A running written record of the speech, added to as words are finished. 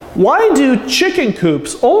Why do chicken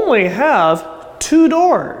coops only have 2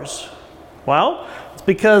 doors? Well, it's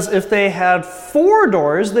because if they had 4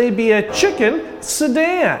 doors, they'd be a chicken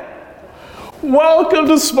sedan. Welcome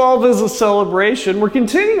to Small Business Celebration. We're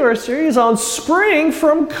continuing our series on spring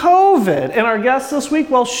from COVID. And our guest this week,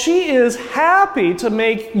 well, she is happy to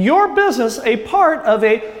make your business a part of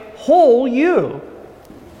a whole you.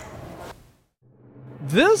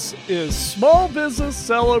 This is Small Business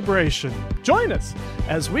Celebration. Join us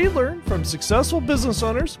as we learn from successful business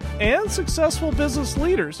owners and successful business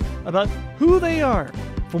leaders about who they are,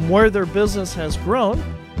 from where their business has grown,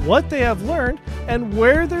 what they have learned, and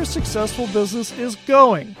where their successful business is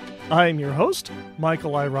going. I'm your host,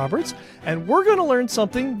 Michael I. Roberts, and we're going to learn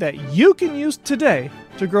something that you can use today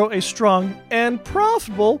to grow a strong and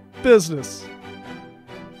profitable business.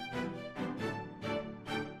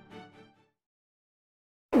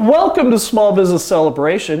 Welcome to Small Business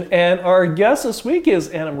Celebration, and our guest this week is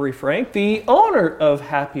Anna Marie Frank, the owner of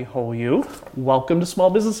Happy Whole You. Welcome to Small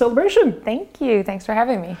Business Celebration. Thank you. Thanks for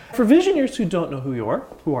having me. For visionaries who don't know who you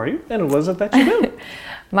are you, and what is it that you do?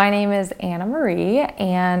 My name is Anna Marie,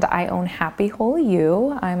 and I own Happy Whole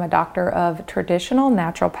You. I'm a doctor of traditional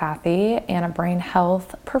naturopathy and a brain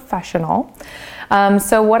health professional.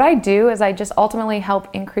 So what I do is I just ultimately help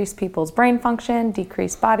increase people's brain function,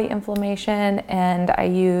 decrease body inflammation, and I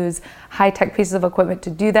use high-tech pieces of equipment to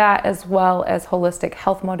do that, as well as holistic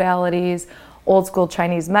health modalities, old school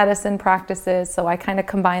Chinese medicine practices. So I kind of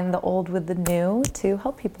combine the old with the new to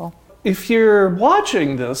help people. If you're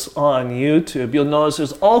watching this on YouTube, you'll notice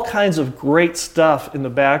there's all kinds of great stuff in the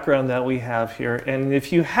background that we have here. And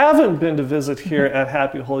if you haven't been to visit here at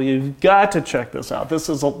Happy Whole, you've got to check this out. This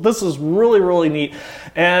is really, really neat.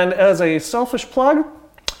 And as a selfish plug,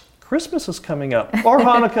 Christmas is coming up, or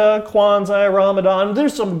Hanukkah, Kwanzaa, Ramadan.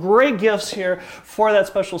 There's some great gifts here for that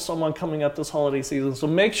special someone coming up this holiday season. So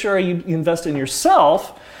make sure you invest in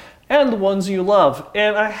yourself and the ones you love.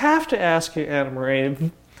 And I have to ask you, Anna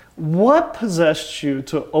Marie, what possessed you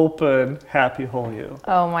to open Happy Whole You?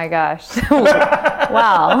 Oh my gosh.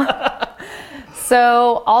 Wow.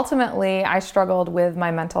 So ultimately, I struggled with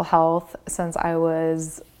my mental health since I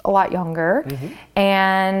was a lot younger.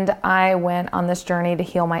 And I went on this journey to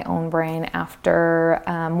heal my own brain after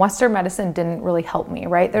Western medicine didn't really help me,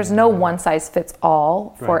 right? There's no one size fits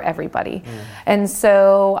all for everybody. And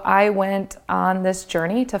so I went on this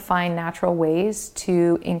journey to find natural ways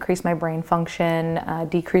to increase my brain function,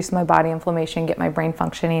 decrease my body inflammation, get my brain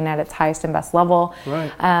functioning at its highest and best level.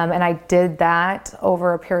 And I did that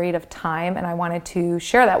over a period of time, and I wanted to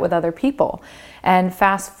share that with other people. And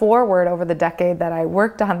fast forward over the decade that I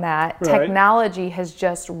worked on that, technology has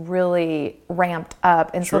just really ramped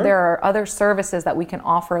up. And so there are other services that we can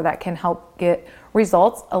offer that can help get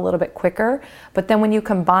results a little bit quicker. But then when you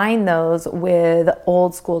combine those with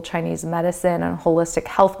old school Chinese medicine and holistic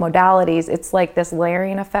health modalities, it's like this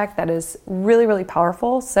layering effect that is really, really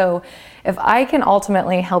powerful. So if I can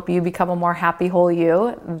ultimately help you become a more happy whole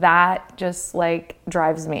you, that just like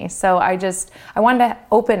drives me. So I wanted to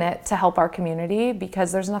open it to help our community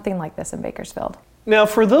because there's nothing like this in Bakersfield. Now,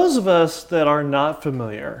 for those of us that are not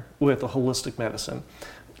familiar with holistic medicine,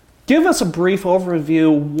 give us a brief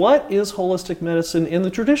overview. What is holistic medicine in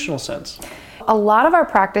the traditional sense? A lot of our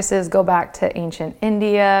practices go back to ancient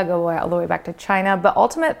India, go all the way back to China, but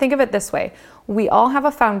ultimately, think of it this way. We all have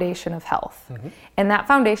a foundation of health, and that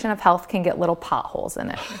foundation of health can get little potholes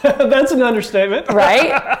in it. That's an understatement.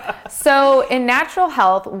 Right? So in natural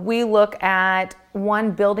health, we look at,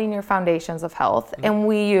 one, building your foundations of health, and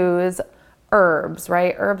we use herbs,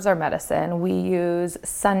 right? Herbs are medicine. We use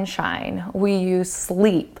sunshine. We use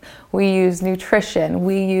sleep. We use nutrition.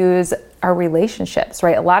 We use our relationships,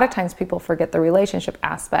 right? A lot of times people forget the relationship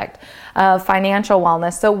aspect, financial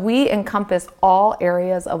wellness. So we encompass all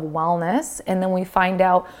areas of wellness, and then we find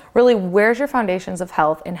out really where's your foundations of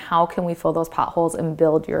health and how can we fill those potholes and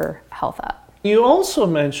build your health up. You also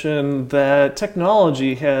mentioned that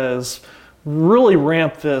technology has really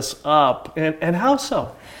ramped this up, and how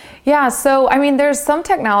so? Yeah, so I mean, there's some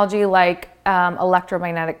technology like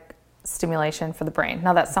electromagnetic stimulation for the brain.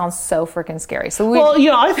 Now that sounds so freaking scary. So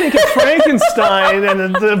I think of Frankenstein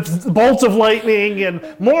and the bolts of lightning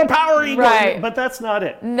and more power, but that's not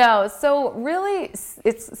it. No, so really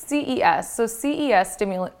it's CES. So CES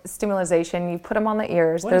stimulation, you put them on the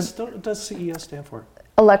ears. What does CES stand for?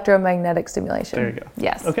 electromagnetic stimulation. There you go.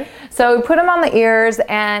 Yes. Okay. So we put them on the ears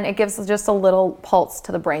and it gives just a little pulse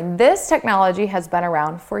to the brain. This technology has been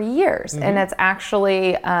around for years, and it's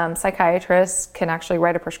actually, psychiatrists can actually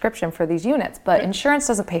write a prescription for these units, but insurance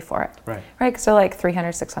doesn't pay for it. Right. Right, because they're like $300,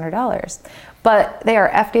 $600. But they are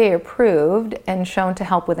FDA approved and shown to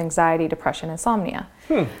help with anxiety, depression, insomnia.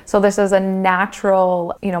 So this is a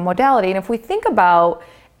natural, modality. And if we think about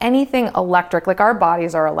anything electric, like our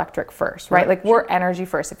bodies are electric first, right? Like we're energy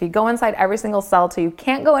first. If you go inside every single cell till you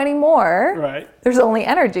can't go anymore, there's only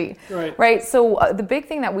energy, right? So the big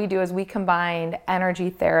thing that we do is we combine energy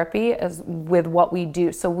therapy with what we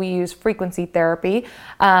do. So we use frequency therapy.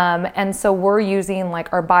 And so we're using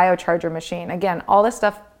like our biocharger machine. Again, all this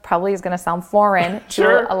stuff probably is going to sound foreign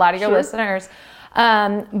to a lot of your listeners.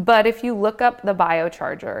 But if you look up the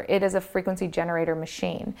biocharger, it is a frequency generator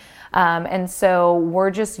machine. And so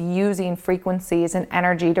we're just using frequencies and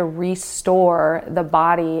energy to restore the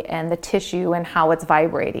body and the tissue and how it's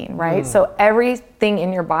vibrating, right? So everything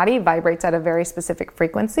in your body vibrates at a very specific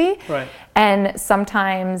frequency. And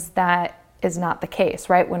sometimes that is not the case,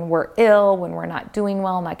 right? When we're ill, when we're not doing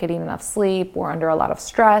well, not getting enough sleep, we're under a lot of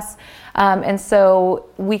stress. And so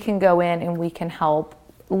we can go in and we can help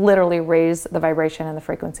literally raise the vibration and the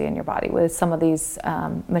frequency in your body with some of these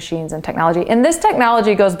machines and technology. And this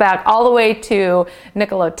technology goes back all the way to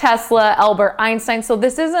Nikola Tesla, Albert Einstein. So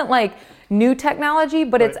this isn't like new technology,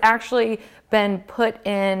 but it's actually been put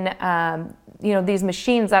in these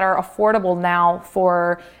machines that are affordable now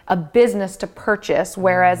for a business to purchase,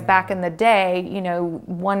 whereas back in the day,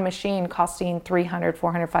 one machine costing $300,000,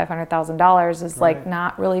 $400,000, $500,000 is like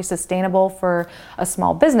not really sustainable for a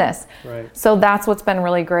small business. So that's what's been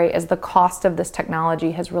really great is the cost of this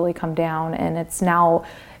technology has really come down, and it's now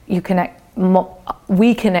we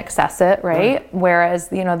can access it, right? Whereas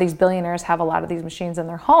these billionaires have a lot of these machines in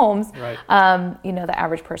their homes. The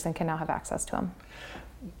average person can now have access to them.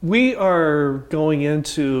 We are going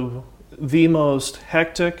into the most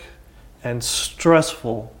hectic and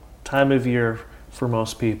stressful time of year for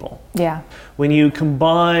most people. Yeah. When you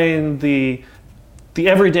combine the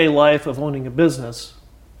everyday life of owning a business,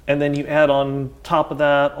 and then you add on top of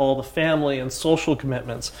that all the family and social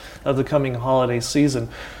commitments of the coming holiday season,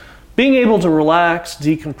 being able to relax,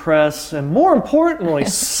 decompress, and more importantly,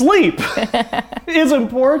 sleep is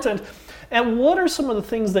important. And what are some of the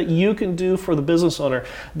things that you can do for the business owner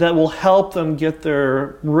that will help them get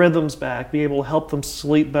their rhythms back, be able to help them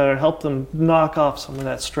sleep better, help them knock off some of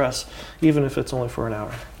that stress, even if it's only for an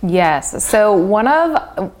hour? Yes. So one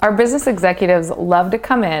of our business executives love to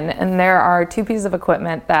come in, and there are two pieces of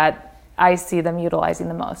equipment that I see them utilizing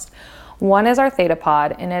the most. One is our Theta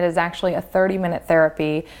Pod, and it is actually a 30-minute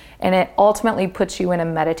therapy, and it ultimately puts you in a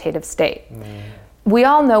meditative state. We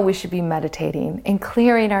all know we should be meditating and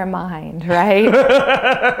clearing our mind, right?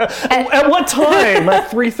 At what time?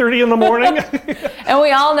 At 3:30 in the morning? And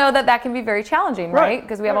we all know that can be very challenging, right?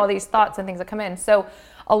 Because we have all these thoughts and things that come in. So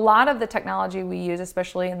a lot of the technology we use,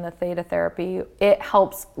 especially in the theta therapy, it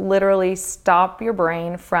helps literally stop your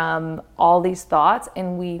brain from all these thoughts,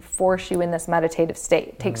 and we force you in this meditative state.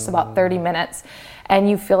 It takes about 30 minutes, and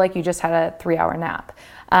you feel like you just had a 3-hour nap.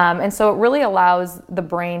 And so it really allows the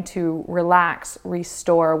brain to relax,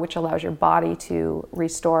 restore, which allows your body to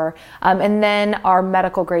restore. And then our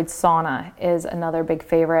medical grade sauna is another big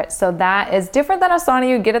favorite. So that is different than a sauna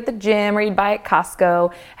you get at the gym or you'd buy at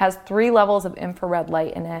Costco. It has 3 levels of infrared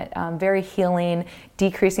light in it, very healing,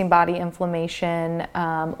 decreasing body inflammation,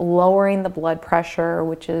 lowering the blood pressure,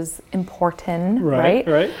 which is important, right?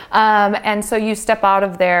 And so you step out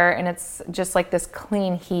of there and it's just like this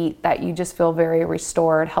clean heat that you just feel very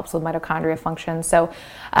restored, helps with mitochondria function. So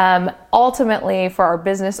ultimately for our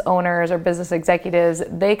business owners or business executives,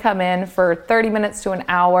 they come in for 30 minutes to an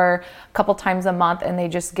hour, a couple times a month, and they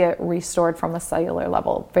just get restored from a cellular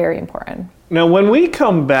level. Very important. Now, when we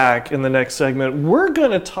come back in the next segment, we're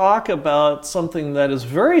going to talk about something that is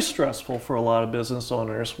very stressful for a lot of business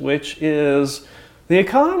owners, which is the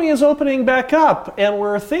economy is opening back up, and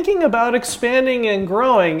we're thinking about expanding and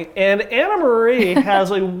growing. And Anna Marie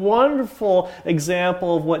has a wonderful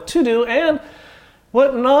example of what to do and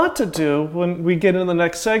what not to do when we get into the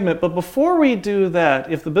next segment. But before we do that,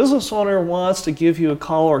 if the business owner wants to give you a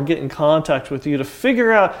call or get in contact with you to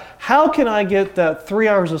figure out how can I get that 3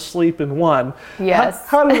 hours of sleep in one, yes.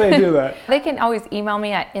 How do they do that? They can always email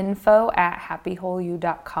me at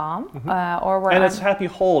info@happywholeyou.com. And it's Happy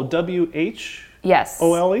Whole, W-H? Yes.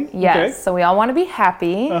 O-L-E? Yes. Okay. So we all want to be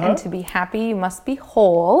happy, and to be happy, you must be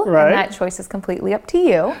whole. Right. And that choice is completely up to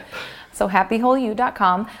you. So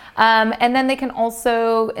happywholeyou.com. And then they can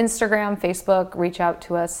also Instagram, Facebook, reach out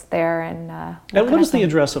to us there. And what is the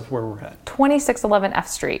address of where we're at? 2611 F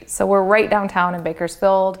Street. So we're right downtown in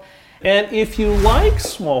Bakersfield. And if you like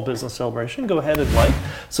Small Business Celebration, go ahead and like,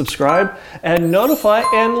 subscribe, and notify,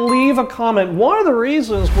 and leave a comment. One of the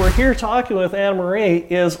reasons we're here talking with Anna Marie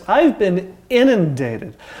is I've been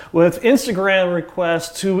inundated with Instagram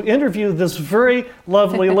requests to interview this very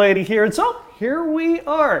lovely lady here. And so here we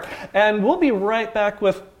are. And we'll be right back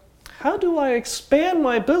with how do I expand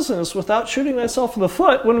my business without shooting myself in the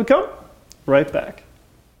foot when we come right back.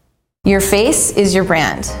 Your face is your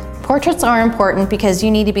brand. Portraits are important because you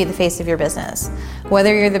need to be the face of your business.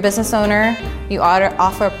 Whether you're the business owner, you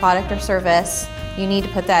offer a product or service, you need to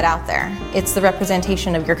put that out there. It's the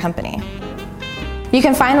representation of your company. You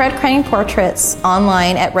can find Red Crane Portraits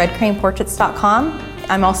online at redcraneportraits.com.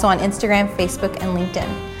 I'm also on Instagram, Facebook, and LinkedIn.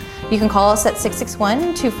 You can call us at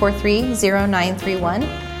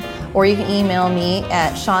 661-243-0931, or you can email me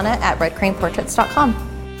at shauna@redcraneportraits.com.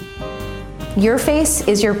 Your face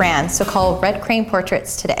is your brand, so call Red Crane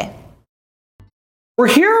Portraits today. We're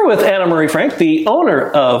here with Anna Marie Frank, the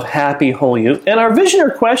owner of Happy Whole You, and our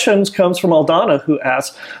visionary questions comes from Aldana, who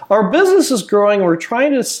asks, our business is growing, we're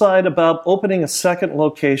trying to decide about opening a second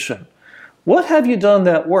location. What have you done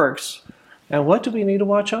that works, and what do we need to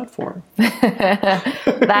watch out for?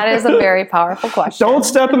 That is a very powerful question. Don't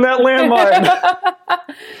step in that landmine.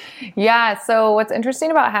 Yeah, so what's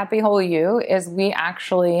interesting about Happy Whole You is we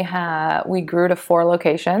actually we grew to 4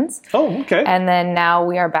 locations. Oh, okay. And then now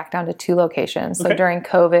we are back down to 2 locations. So during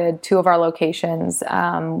COVID, 2 of our locations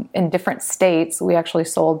in different states, we actually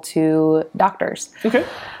sold to doctors. Okay.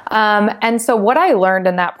 And so what I learned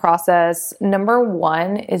in that process, number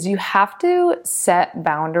 1 is you have to set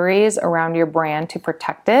boundaries around your brand to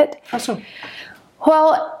protect it. How so?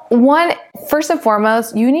 Well, first and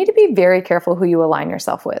foremost, you need to be very careful who you align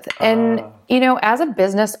yourself with. And, as a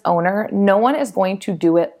business owner, no one is going to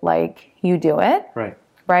do it like you do it. Right?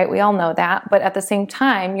 We all know that. But at the same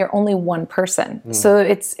time, you're only one person. So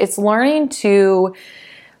it's learning to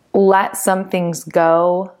let some things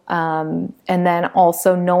go, and then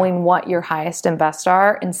also knowing what your highest and best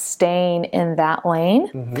are and staying in that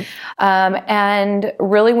lane. And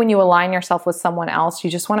really, when you align yourself with someone else, you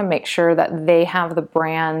just want to make sure that they have the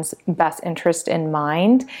brand's best interest in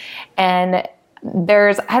mind. And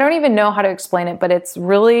I don't even know how to explain it, but it's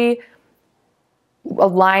really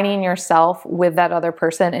aligning yourself with that other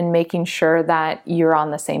person and making sure that you're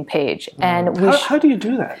on the same page. And how do you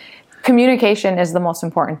do that? Communication is the most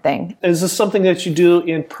important thing. Is this something that you do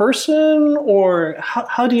in person, or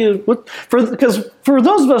how do you? Because for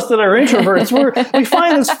those of us that are introverts, we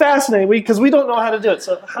find this fascinating because we don't know how to do it.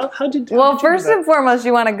 So how did you? Well, first and foremost,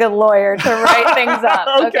 you want a good lawyer to write things up.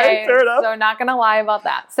 Okay, fair enough. So not going to lie about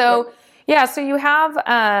that. So so you have,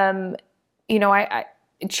 I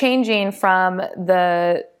changing from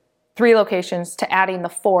the 3 locations to adding the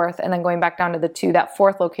 4th and then going back down to the 2, that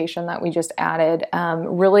 4th location that we just added,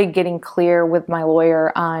 really getting clear with my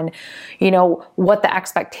lawyer on, what the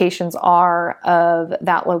expectations are of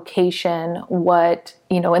that location, what,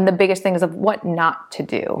 and the biggest thing is of what not to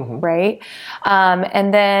do, right?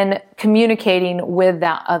 And then communicating with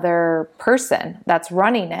that other person that's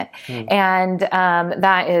running it. And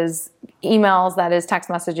that is emails, that is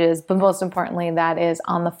text messages, but most importantly, that is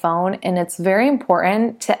on the phone. And it's very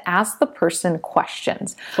important to ask the person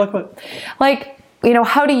questions. Like what? Like,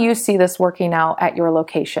 how do you see this working out at your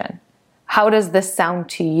location? How does this sound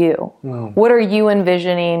to you? What are you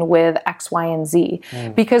envisioning with X, Y, and Z?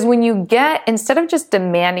 Because when you instead of just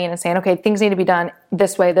demanding and saying, okay, things need to be done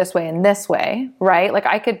this way, and this way, right? Like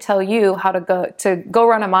I could tell you how to go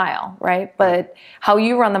run a mile, right? But how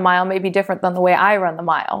you run the mile may be different than the way I run the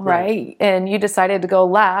mile, right? And you decided to go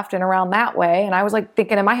left and around that way. And I was like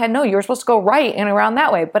thinking in my head, no, you were supposed to go right and around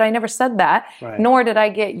that way. But I never said that, nor did I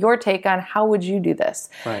get your take on how would you do this.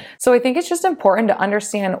 So I think it's just important to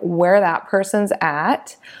understand where that person's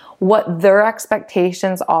at, what their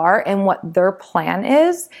expectations are and what their plan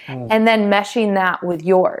is, and then meshing that with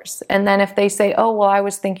yours. And then if they say, oh, well, I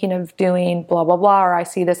was thinking of doing blah, blah, blah, or I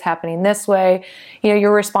see this happening this way,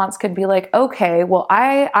 your response could be like, okay, well,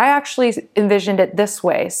 I actually envisioned it this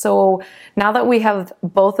way. So now that we have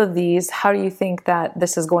both of these, how do you think that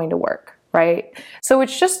this is going to work? Right? So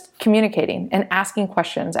it's just communicating and asking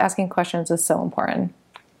questions. Asking questions is so important.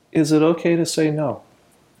 Is it okay to say no?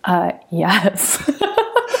 Yes.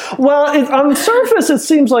 Well, on the surface, it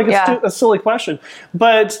seems like it's a silly question,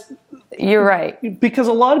 but you're right. Because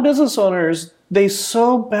a lot of business owners, they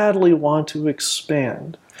so badly want to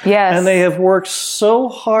expand. Yes. And they have worked so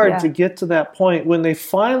hard to get to that point when they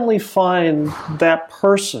finally find that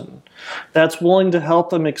person that's willing to help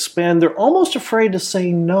them expand, they're almost afraid to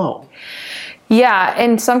say no. Yeah,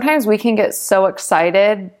 and sometimes we can get so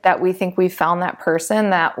excited that we think we found that person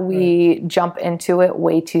that we jump into it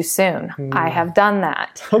way too soon. I have done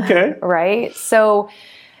that. Okay. Right? So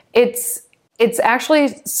it's actually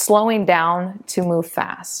slowing down to move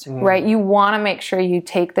fast, right? You want to make sure you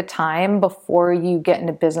take the time before you get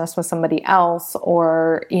into business with somebody else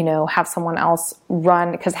or, have someone else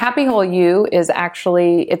run, because Happy Whole You is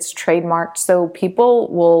actually, it's trademarked. So people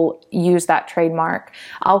will use that trademark.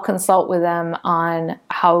 I'll consult with them on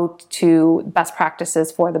how to best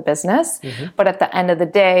practices for the business. But at the end of the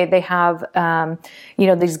day, they have,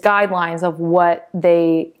 these guidelines of what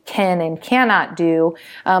they can and cannot do.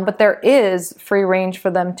 But there is free range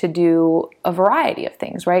for them to do a variety of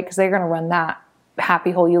things, right? Because they're going to run that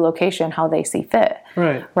Happy Whole You location how they see fit,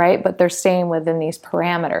 right? But they're staying within these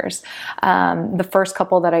parameters. The first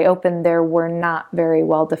couple that I opened, there were not very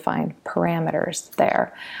well-defined parameters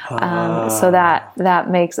there. So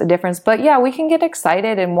that makes a difference. But yeah, we can get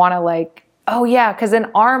excited and want to because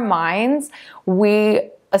in our minds, we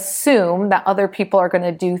assume that other people are going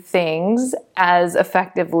to do things as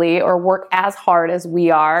effectively or work as hard as we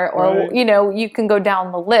are, or, you can go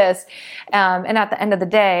down the list. And at the end of the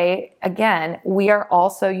day, again, we are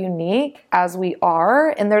also unique as we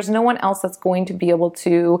are, and there's no one else that's going to be able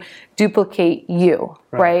to duplicate you,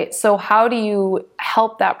 right? So how do you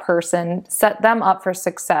help that person, set them up for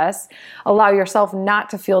success, allow yourself not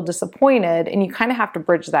to feel disappointed, and you kind of have to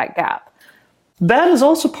bridge that gap. That is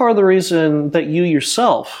also part of the reason that you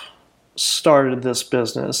yourself started this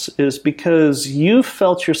business, is because you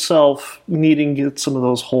felt yourself needing to get some of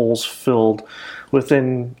those holes filled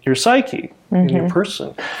within your psyche, in your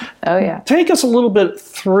person. Oh, yeah. Take us a little bit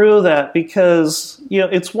through that, because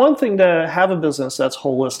it's one thing to have a business that's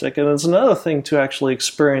holistic, and it's another thing to actually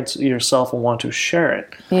experience it yourself and want to share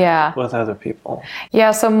it with other people.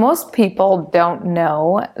 Yeah, so most people don't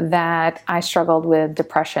know that I struggled with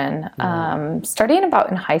depression starting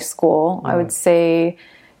about in high school. I would say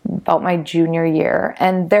about my junior year.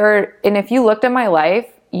 And if you looked at my life,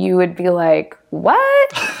 you would be like,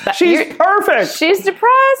 what? She's perfect. She's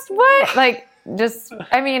depressed? What?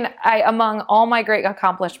 Among all my great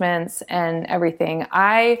accomplishments and everything,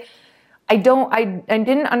 I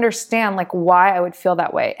didn't understand why I would feel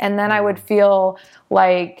that way. And then I would feel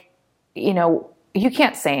like, you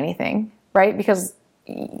can't say anything, right? Because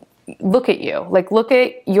look at you, look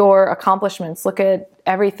at your accomplishments, look at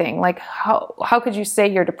everything. How could you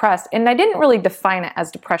say you're depressed? And I didn't really define it as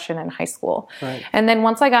depression in high school. Right. And then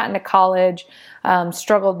once I got into college,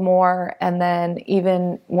 struggled more. And then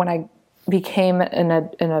even when I became an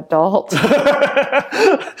adult, use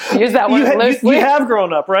that word loosely. You have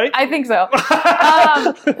grown up, right? I think so.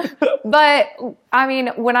 But I mean,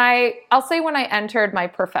 when I entered my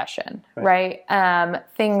profession, right?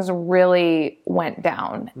 Things really went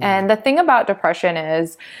down. And the thing about depression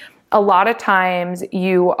is, a lot of times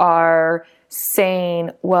you are saying,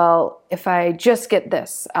 well, if I just get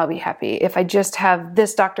this, I'll be happy. If I just have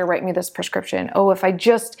this doctor write me this prescription. Oh,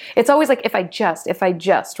 it's always like, if I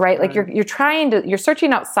just, right? Like you're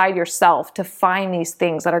searching outside yourself to find these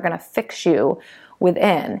things that are going to fix you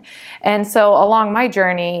within. And so along my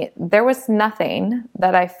journey, there was nothing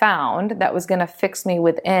that I found that was going to fix me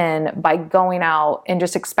within by going out and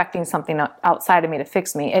just expecting something outside of me to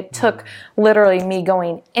fix me. It took literally me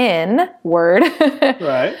going inward,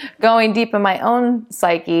 going deep in my own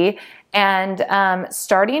psyche, and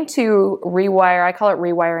starting to rewire. I call it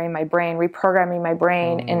rewiring my brain, reprogramming my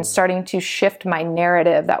brain, and starting to shift my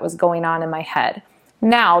narrative that was going on in my head.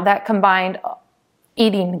 Now, that combined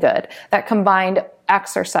eating good, that combined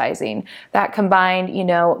exercising, that combined,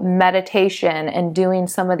 meditation and doing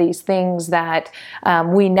some of these things that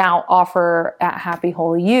we now offer at Happy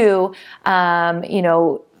Whole You,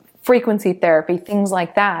 frequency therapy, things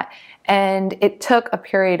like that. And it took a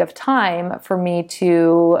period of time for me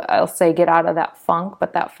to, I'll say, get out of that funk,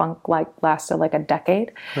 but that funk lasted a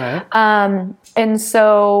decade. Right. And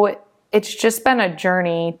so it's just been a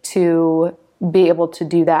journey to be able to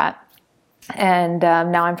do that. And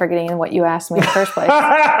now I'm forgetting what you asked me in the first place.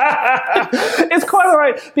 It's quite all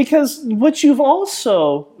right, because what you've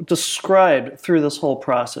also described through this whole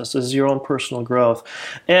process is your own personal growth.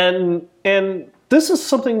 And this is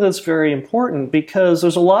something that's very important, because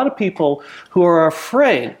there's a lot of people who are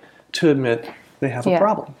afraid to admit they have a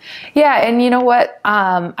problem. Yeah, and you know what?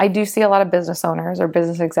 I do see a lot of business owners or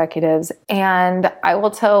business executives, and I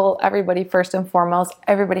will tell everybody, first and foremost,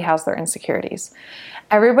 everybody has their insecurities.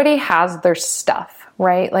 Everybody has their stuff,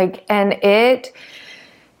 right? And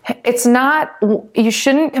It's not, you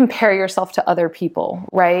shouldn't compare yourself to other people,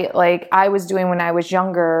 right? Like I was doing when I was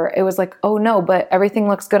younger, it was like, oh no, but everything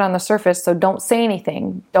looks good on the surface, so don't say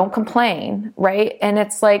anything, don't complain, right? And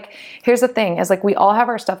it's like, here's the thing, is like we all have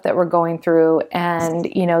our stuff that we're going through, and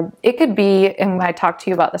it could be, and I talked to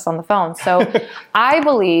you about this on the phone. So I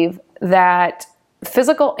believe that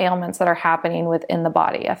physical ailments that are happening within the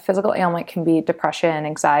body. A physical ailment can be depression,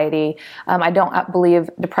 anxiety. I don't believe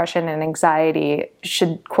depression and anxiety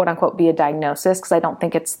should, quote unquote, be a diagnosis, because I don't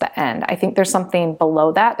think it's the end. I think there's something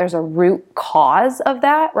below that. There's a root cause of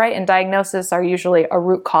that, right? And diagnoses are usually a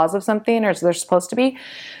root cause of something, or they're supposed to be.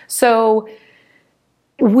 So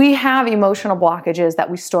we have emotional blockages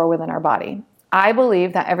that we store within our body. I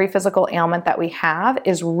believe that every physical ailment that we have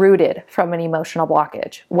is rooted from an emotional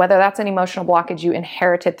blockage, whether that's an emotional blockage you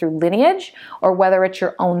inherited through lineage or whether it's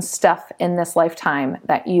your own stuff in this lifetime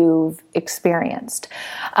that you've experienced.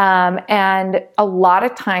 And a lot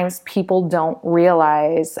of times people don't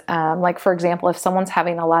realize, like for example, if someone's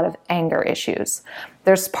having a lot of anger issues,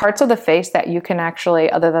 there's parts of the face that you can actually,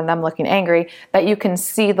 other than them looking angry, that you can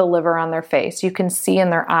see the liver on their face. You can see in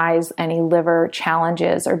their eyes any liver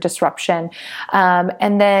challenges or disruption.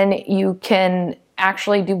 And then you can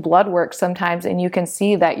actually do blood work sometimes, and you can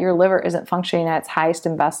see that your liver isn't functioning at its highest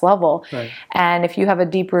and best level. Right. And if you have a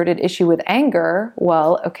deep-rooted issue with anger,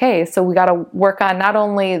 well, okay, so we got to work on not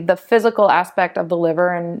only the physical aspect of the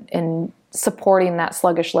liver and supporting that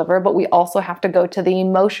sluggish liver, but we also have to go to the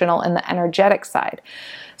emotional and the energetic side.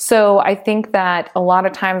 So I think that a lot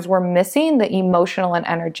of times we're missing the emotional and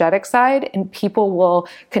energetic side, and people will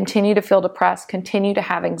continue to feel depressed, continue to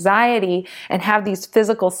have anxiety, and have these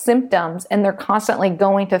physical symptoms, and they're constantly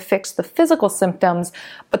going to fix the physical symptoms,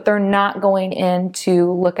 but they're not going in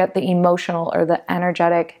to look at the emotional or the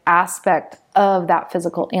energetic aspect of that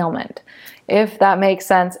physical ailment, if that makes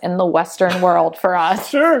sense in the Western world for us.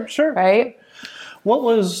 Sure. Right? What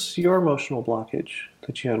was your emotional blockage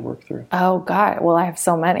that you had to work through? Oh God, well, I have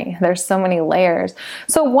so many. There's so many layers.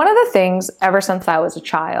 So one of the things, ever since I was a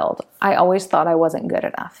child, I always thought I wasn't good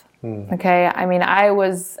enough. Okay. I mean,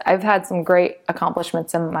 I've had some great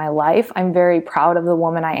accomplishments in my life. I'm very proud of the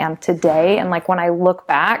woman I am today. And like when I look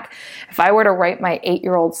back, if I were to write my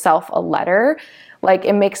 8-year-old self a letter, like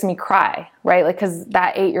it makes me cry, right? Like, cause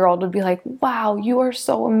that 8-year-old would be like, wow, you are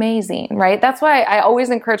so amazing, right? That's why I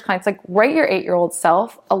always encourage clients, like write your 8-year-old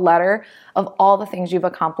self a letter of all the things you've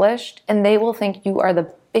accomplished, and they will think you are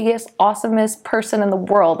the biggest, awesomest person in the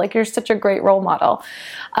world. Like you're such a great role model.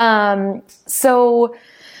 So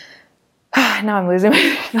now I'm losing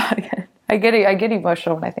my thought again. I get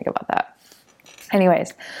emotional when I think about that.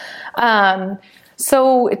 Anyways,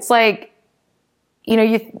 so it's like,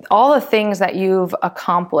 all the things that you've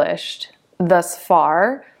accomplished thus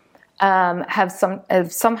far have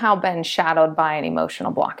somehow been shadowed by an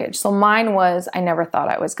emotional blockage. So mine was, I never thought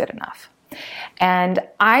I was good enough. And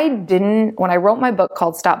when I wrote my book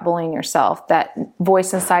called Stop Bullying Yourself, that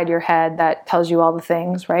voice inside your head that tells you all the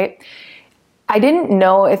things, right? I didn't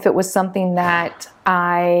know if it was something that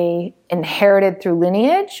I inherited through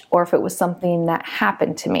lineage or if it was something that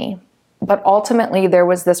happened to me. But ultimately, there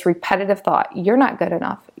was this repetitive thought, you're not good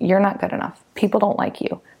enough. You're not good enough. People don't like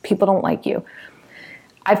you. People don't like you.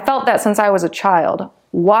 I felt that since I was a child.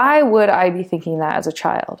 Why would I be thinking that as a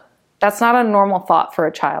child? That's not a normal thought for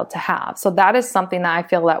a child to have. So that is something that I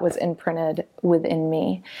feel that was imprinted within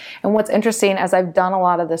me. And what's interesting, as I've done a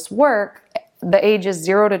lot of this work, the ages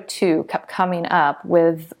 0 to 2 kept coming up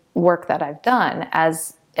with work that I've done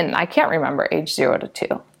and I can't remember age 0 to 2.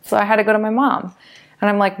 So I had to go to my mom. And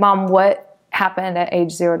I'm like, Mom, what happened at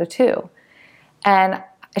age 0 to 2? And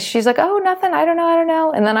she's like, oh, nothing. I don't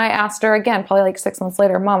know. And then I asked her again, probably like 6 months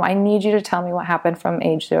later, Mom, I need you to tell me what happened from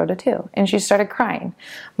age 0 to 2. And she started crying.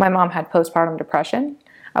 My mom had postpartum depression.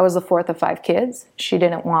 I was the 4th of 5 kids. She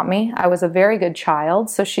didn't want me. I was a very good child.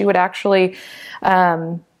 So she would actually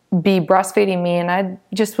be breastfeeding me, and I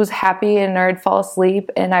just was happy, and I'd fall asleep,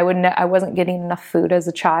 and I wasn't getting enough food as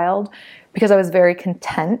a child because I was very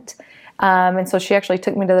content. And so she actually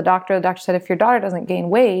took me to the doctor. The doctor said, if your daughter doesn't gain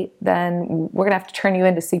weight, then we're going to have to turn you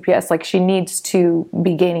into CPS. Like she needs to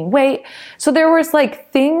be gaining weight. So there was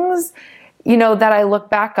like things, that I look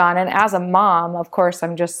back on. And as a mom, of course,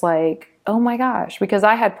 I'm just like, oh my gosh, because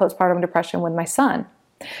I had postpartum depression with my son.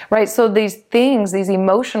 Right? So these things, these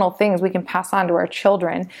emotional things we can pass on to our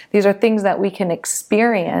children. These are things that we can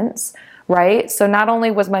experience, right? So not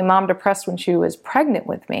only was my mom depressed when she was pregnant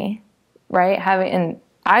with me, right? And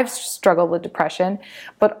I've struggled with depression,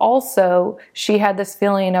 but also she had this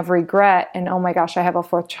feeling of regret and, oh my gosh, I have a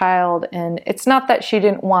 4th child. And it's not that she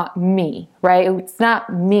didn't want me, right? It's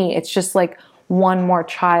not me. It's just like, one more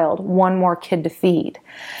child, one more kid to feed.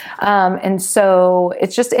 And so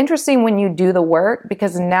it's just interesting when you do the work,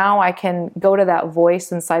 because now I can go to that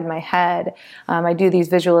voice inside my head. I do these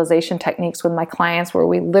visualization techniques with my clients where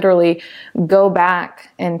we literally go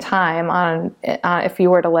back in time on if you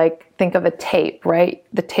were to like think of a tape, right?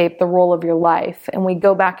 The tape, the roll of your life. And we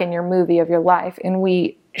go back in your movie of your life and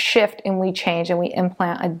we shift and we change and we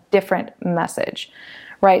implant a different message,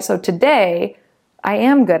 right? So today I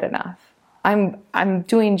am good enough. I'm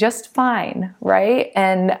doing just fine, right?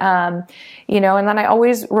 And, and then I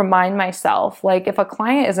always remind myself, like if a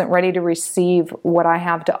client isn't ready to receive what I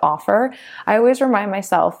have to offer, I always remind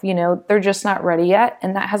myself, they're just not ready yet.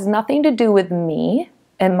 And that has nothing to do with me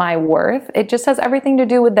and my worth. It just has everything to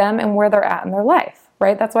do with them and where they're at in their life,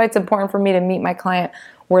 right? That's why it's important for me to meet my client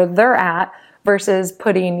where they're at versus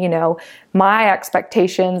putting, my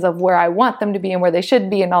expectations of where I want them to be and where they should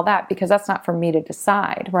be and all that, because that's not for me to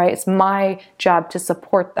decide, right? It's my job to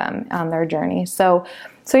support them on their journey. So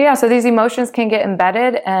these emotions can get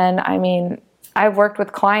embedded. And I mean, I've worked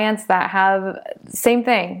with clients that have same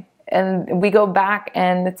thing. And we go back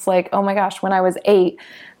and it's like, oh my gosh, when I was 8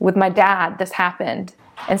 with my dad, this happened.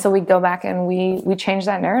 And so we go back and we change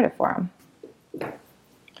that narrative for them.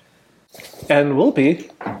 And we'll be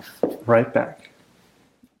right back.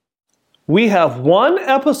 We have one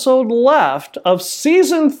episode left of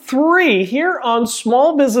season 3 here on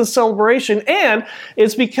Small Business Celebration, and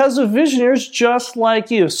it's because of visionaries just like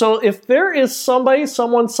you. So if there is somebody,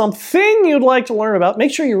 someone, something you'd like to learn about,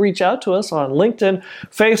 make sure you reach out to us on LinkedIn,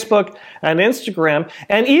 Facebook, and Instagram.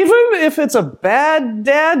 And even if it's a bad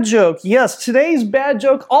dad joke, yes, today's bad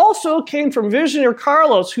joke also came from Visionary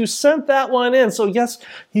Carlos, who sent that one in. So yes,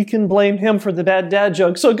 you can blame him for the bad dad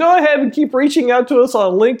joke. So go ahead and keep reaching out to us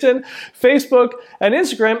on LinkedIn, Facebook, and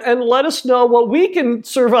Instagram, and let us know what we can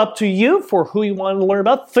serve up to you for who you want to learn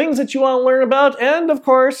about, things that you want to learn about, and of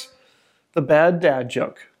course, the bad dad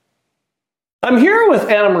joke. I'm here with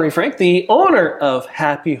Anna Marie Frank, the owner of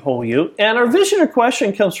Happy Whole You, and our visionary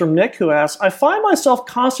question comes from Nick, who asks, I find myself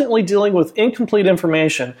constantly dealing with incomplete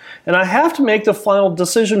information, and I have to make the final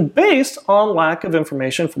decision based on lack of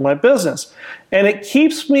information for my business, and it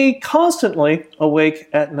keeps me constantly awake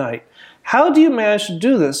at night. How do you manage to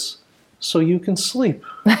do this so you can sleep?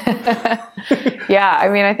 Yeah, I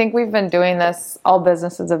mean, I think we've been doing this, all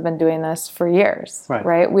businesses have been doing this for years,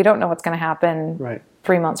 right? We don't know what's going to happen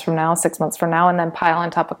 3 months from now, 6 months from now, and then pile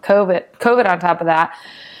on top of COVID on top of that.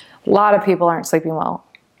 A lot of people aren't sleeping well.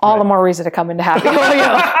 All the more reason to come into Happy Whole You,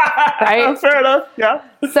 right? Fair enough, yeah.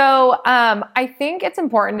 So I think it's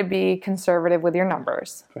important to be conservative with your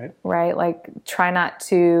numbers, right? Like try not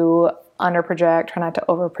to underproject, try not to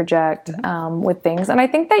overproject with things. And I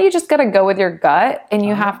think that you just got to go with your gut, and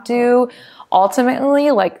you have to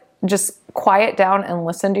ultimately like just quiet down and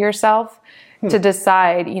listen to yourself to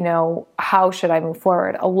decide, how should I move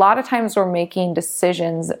forward? A lot of times we're making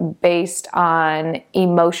decisions based on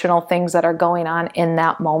emotional things that are going on in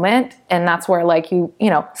that moment. And that's where like you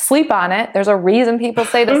sleep on it. There's a reason people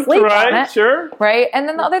say to sleep on it. Sure. Right. And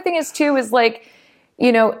then the other thing is too, is like,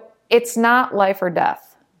 it's not life or death.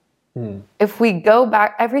 If we go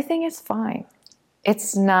back, everything is fine.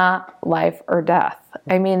 It's not life or death.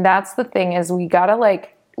 I mean, that's the thing, is we gotta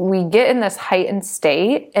we get in this heightened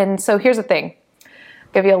state. And so here's the thing.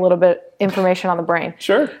 I'll give you a little bit information on the brain.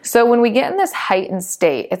 Sure. So when we get in this heightened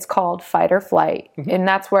state, it's called fight or flight. And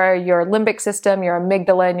that's where your limbic system, your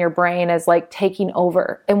amygdala, and your brain is like taking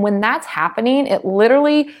over. And when that's happening, it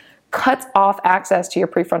literally cuts off access to your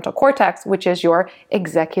prefrontal cortex, which is your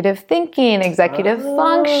executive thinking, executive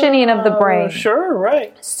functioning of the brain. Sure,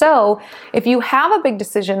 right. So if you have a big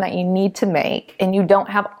decision that you need to make and you don't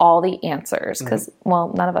have all the answers, because,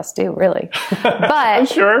 well, none of us do really, but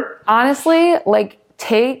sure. Honestly,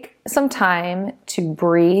 take some time to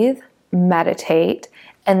breathe, meditate,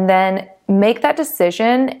 and then make that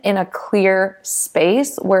decision in a clear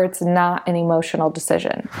space where it's not an emotional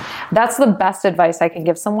decision. That's the best advice I can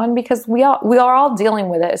give someone, because we are all dealing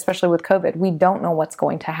with it, especially with COVID. We don't know what's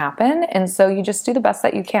going to happen. And so you just do the best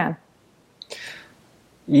that you can.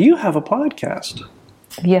 You have a podcast.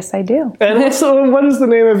 Yes, I do. And so what is the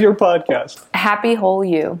name of your podcast? Happy Whole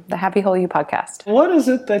You, the Happy Whole You podcast. What is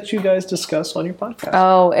it that you guys discuss on your podcast?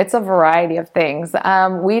 Oh, it's a variety of things.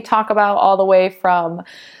 We talk about all the way from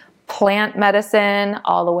plant medicine,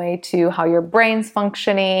 all the way to how your brain's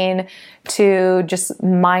functioning, to just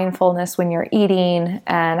mindfulness when you're eating,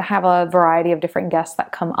 and have a variety of different guests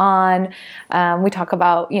that come on. We talk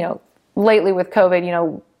about, lately with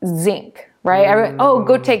COVID, zinc, right?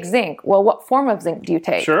 Go take zinc. Well, what form of zinc do you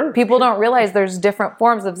take? Sure. People don't realize there's different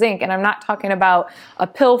forms of zinc. And I'm not talking about a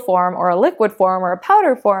pill form or a liquid form or a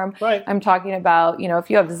powder form. Right. I'm talking about, if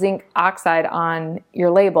you have zinc oxide on your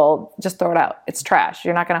label, just throw it out. It's trash.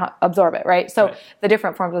 You're not going to absorb it, right? So the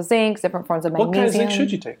different forms of zinc, different forms of magnesium. What kind of zinc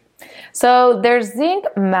should you take? So there's zinc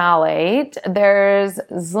malate, there's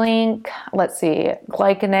zinc,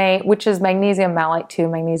 glycinate, which is magnesium malate too,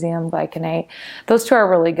 magnesium glycinate. Those two are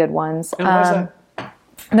really good ones. And why is that?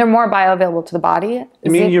 They're more bioavailable to the body.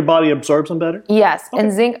 You mean your body absorbs them better? Yes,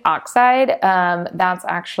 and zinc oxide, that's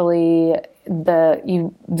actually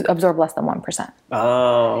you absorb less than 1%.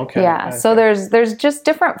 Oh, okay. Yeah, okay. so there's just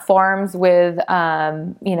different forms with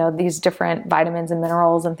these different vitamins and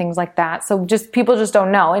minerals and things like that. So people just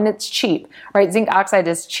don't know, and it's cheap, right? Zinc oxide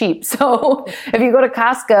is cheap. So if you go to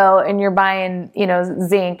Costco and you're buying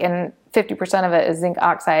zinc and 50% of it is zinc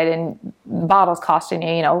oxide and bottles costing you,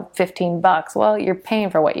 $15. Well, you're paying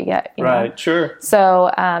for what you get. Right, sure.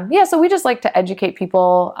 So, so we just like to educate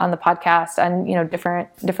people on the podcast on,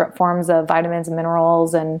 different forms of vitamins and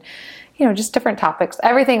minerals and, just different topics.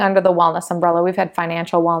 Everything under the wellness umbrella. We've had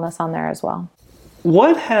financial wellness on there as well.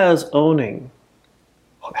 What has owning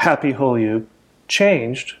Happy Whole You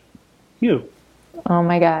changed you? Oh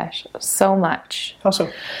my gosh, so much. How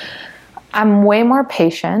so? I'm way more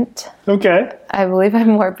patient. Okay. I believe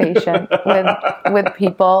I'm more patient with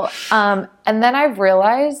people. And then I've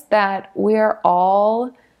realized that we are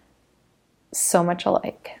all so much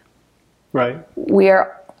alike. Right.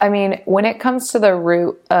 When it comes to the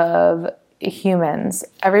root of humans,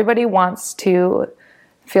 everybody wants to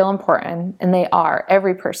feel important, and they are.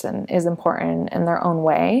 Every person is important in their own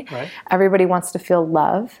way. Right. Everybody wants to feel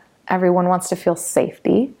love. Everyone wants to feel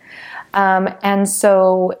safety. And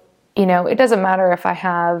so it doesn't matter if I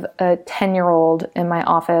have a 10-year-old in my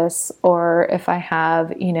office or if I have,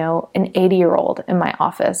 an 80-year-old in my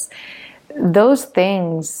office. Those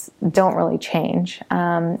things don't really change.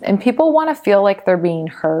 And people want to feel like they're being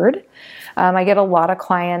heard. I get a lot of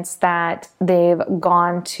clients that they've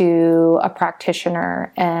gone to a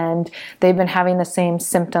practitioner and they've been having the same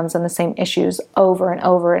symptoms and the same issues over and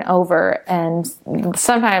over and over. And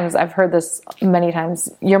sometimes I've heard this many times,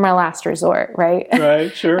 you're my last resort, right?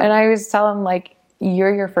 Right, sure. And I always tell them,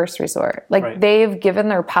 you're your first resort. Right. They've given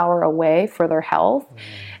their power away for their health.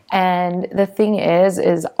 And the thing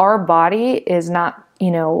is our body is not,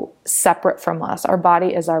 separate from us. Our body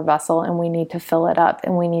is our vessel and we need to fill it up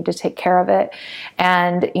and we need to take care of it.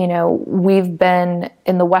 And, we've been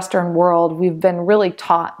in the Western world, we've been really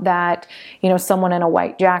taught that, someone in a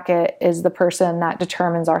white jacket is the person that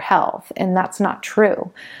determines our health. And that's not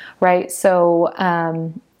true, right? So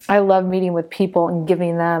I love meeting with people and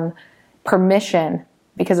giving them permission,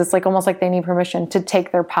 because it's almost like they need permission to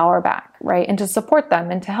take their power back, right? And to support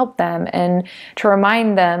them and to help them and to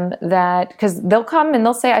remind them that, because they'll come and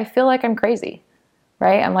they'll say, I feel like I'm crazy,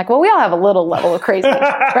 right? I'm like, well, we all have a little level of crazy,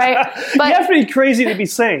 right? But you have to be crazy to be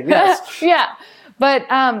sane, yes. Yeah.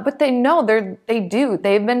 But they know they do.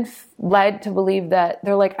 They've been led to believe that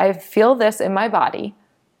they're like, I feel this in my body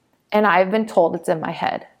and I've been told it's in my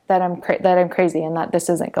head that I'm crazy and that this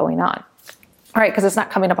isn't going on. Right, because it's not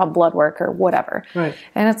coming up on blood work or whatever. Right.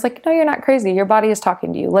 And it's like, no, you're not crazy. Your body is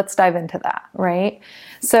talking to you. Let's dive into that, right?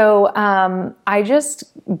 So I just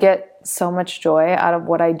get so much joy out of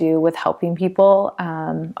what I do with helping people.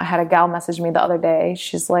 I had a gal message me the other day.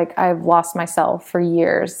 She's like, I've lost myself for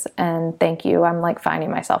years, and thank you. I'm finding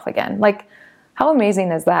myself again. How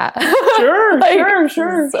amazing is that? Sure,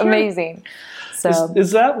 sure. It's amazing. So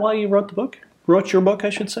Is that why you wrote the book? Wrote your book,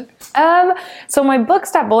 I should say? So my book,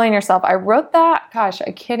 Stop Bullying Yourself, I wrote that,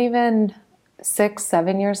 I can't even,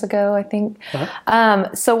 6-7 years ago, I think.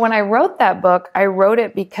 Uh-huh. So when I wrote that book, I wrote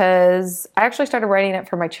it because I actually started writing it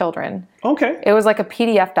for my children. Okay. It was like a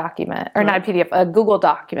PDF document, or not a PDF, a Google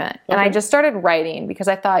document. And I just started writing because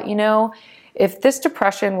I thought, if this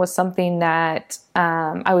depression was something that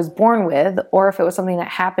I was born with, or if it was something that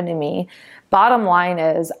happened to me, bottom line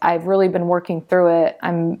is I've really been working through it.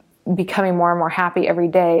 I'm becoming more and more happy every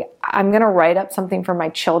day. I'm going to write up something for my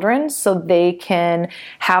children so they can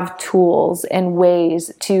have tools and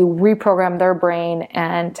ways to reprogram their brain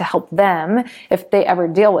and to help them if they ever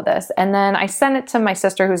deal with this. And then I sent it to my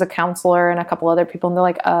sister, who's a counselor, and a couple other people, and they're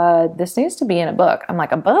like, this needs to be in a book. I'm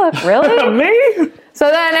like, a book? Really? Me?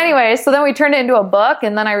 So then we turned it into a book,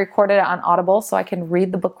 and then I recorded it on Audible so I can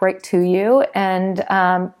read the book right to you. And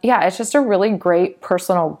it's just a really great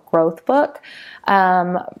personal growth book.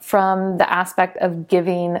 From the aspect of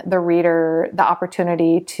giving the reader the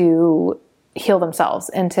opportunity to heal themselves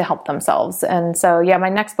and to help themselves. And so, yeah, my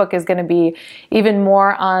next book is going to be even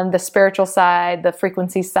more on the spiritual side, the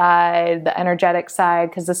frequency side, the energetic side,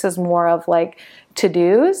 because this is more of like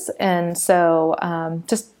to-dos. And so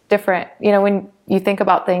just different, when you think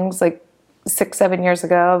about things like 6-7 years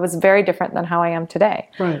ago, it was very different than how I am today.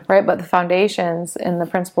 Right. But the foundations and the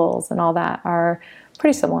principles and all that are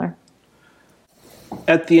pretty similar.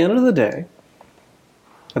 At the end of the day,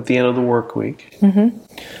 at the end of the work week,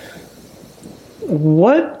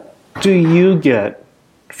 what do you get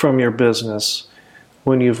from your business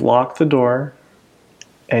when you've locked the door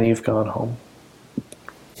and you've gone home?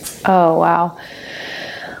 Oh, wow.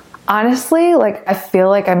 Honestly, I feel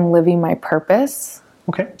like I'm living my purpose.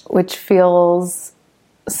 Okay. Which feels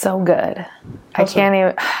so good. I can't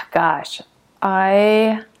even, gosh,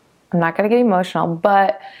 I'm not going to get emotional,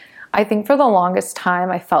 but I think for the longest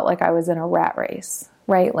time, I felt like I was in a rat race,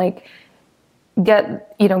 right?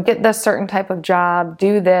 Get this certain type of job,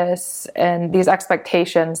 do this, and these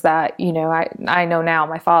expectations that, I know now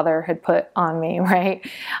my father had put on me, right?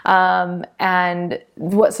 And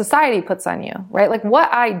what society puts on you, right?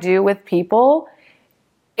 What I do with people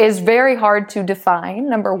is very hard to define,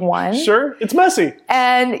 number one. Sure, it's messy.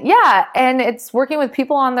 And it's working with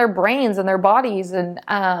people on their brains and their bodies, and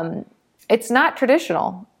it's not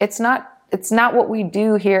traditional. It's not what we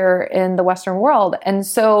do here in the Western world. And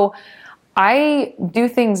so I do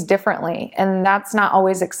things differently, and that's not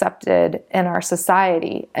always accepted in our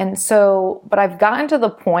society. And so, but I've gotten to the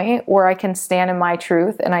point where I can stand in my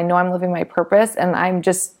truth, and I know I'm living my purpose, and I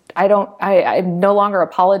no longer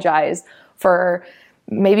apologize for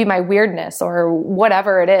maybe my weirdness or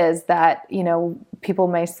whatever it is that, people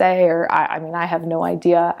may say, or I have no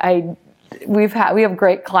idea. We have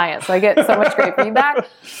great clients, so I get so much great feedback.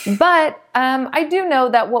 But I do know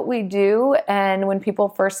that what we do, and when people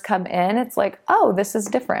first come in, it's like, oh, this is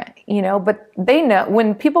different, But they know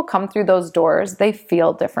when people come through those doors, they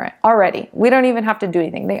feel different already. We don't even have to do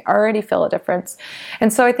anything; they already feel a difference.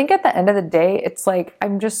 And so I think at the end of the day, it's like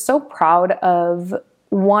I'm just so proud of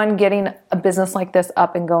getting a business like this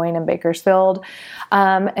up and going in Bakersfield.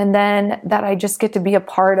 And then that I just get to be a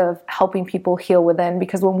part of helping people heal within,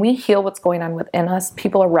 because when we heal what's going on within us,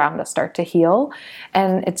 people around us start to heal.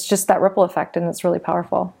 And it's just that ripple effect, and it's really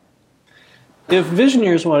powerful. If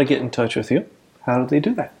Visioneers want to get in touch with you, how do they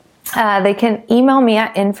do that? They can email me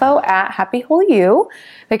at info@happywholeyou.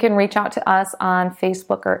 They can reach out to us on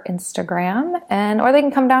Facebook or Instagram, or they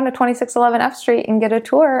can come down to 2611 F Street and get a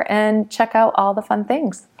tour and check out all the fun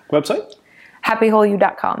things. Website?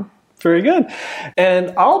 happywholeyou.com. Very good.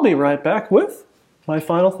 And I'll be right back with my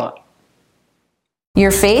final thought.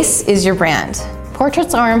 Your face is your brand.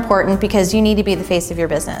 Portraits are important because you need to be the face of your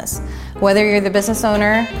business. Whether you're the business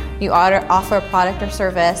owner, you offer a product or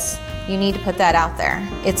service, you need to put that out there.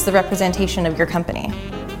 It's the representation of your company.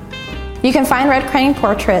 You can find Red Crane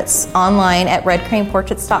Portraits online at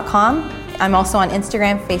redcraneportraits.com. I'm also on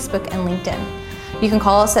Instagram, Facebook, and LinkedIn. You can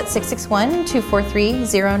call us at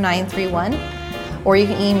 661-243-0931, or you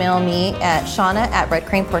can email me at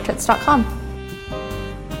shauna@redcraneportraits.com.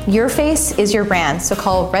 Your face is your brand, so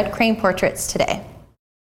call Red Crane Portraits today.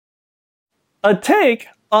 A take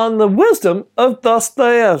on the wisdom of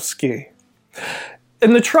Dostoevsky.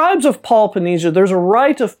 In the tribes of Polynesia, there's a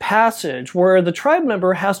rite of passage where the tribe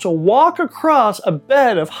member has to walk across a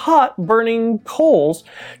bed of hot burning coals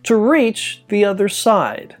to reach the other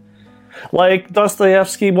side. Like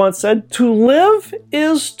Dostoevsky once said, to live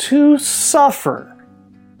is to suffer.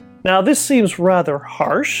 Now, this seems rather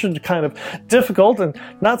harsh and kind of difficult and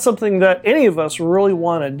not something that any of us really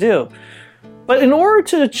want to do. But in order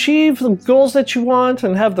to achieve the goals that you want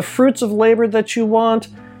and have the fruits of labor that you want,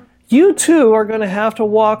 you too are going to have to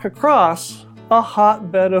walk across a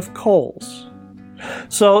hot bed of coals.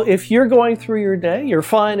 So if you're going through your day, you're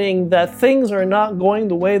finding that things are not going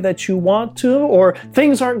the way that you want to, or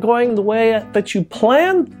things aren't going the way that you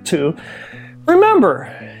plan to, remember,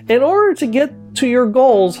 in order to get to your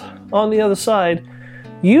goals on the other side,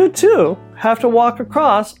 you too have to walk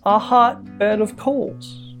across a hot bed of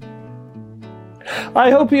coals. I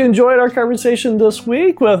hope you enjoyed our conversation this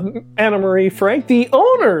week with Anna Marie Frank, the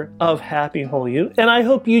owner of Happy HolyYou, and I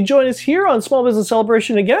hope you join us here on Small Business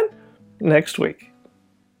Celebration again next week.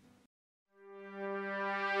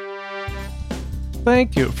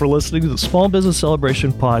 Thank you for listening to the Small Business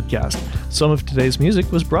Celebration podcast. Some of today's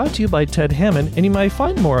music was brought to you by Ted Hammond, and you might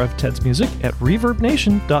find more of Ted's music at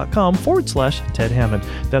reverbnation.com/Ted Hammond.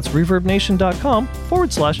 That's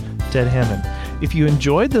reverbnation.com/Ted Hammond. If you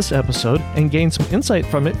enjoyed this episode and gained some insight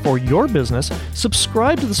from it for your business,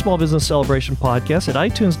 subscribe to the Small Business Celebration podcast at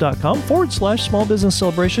itunes.com/Small Business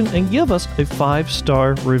Celebration and give us a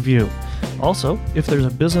 5-star review. Also, if there's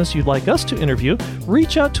a business you'd like us to interview,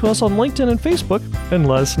 reach out to us on LinkedIn and Facebook and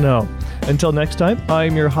let us know. Until next time,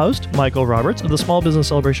 I'm your host, Michael Roberts of the Small Business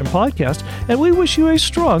Celebration Podcast, and we wish you a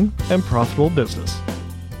strong and profitable business.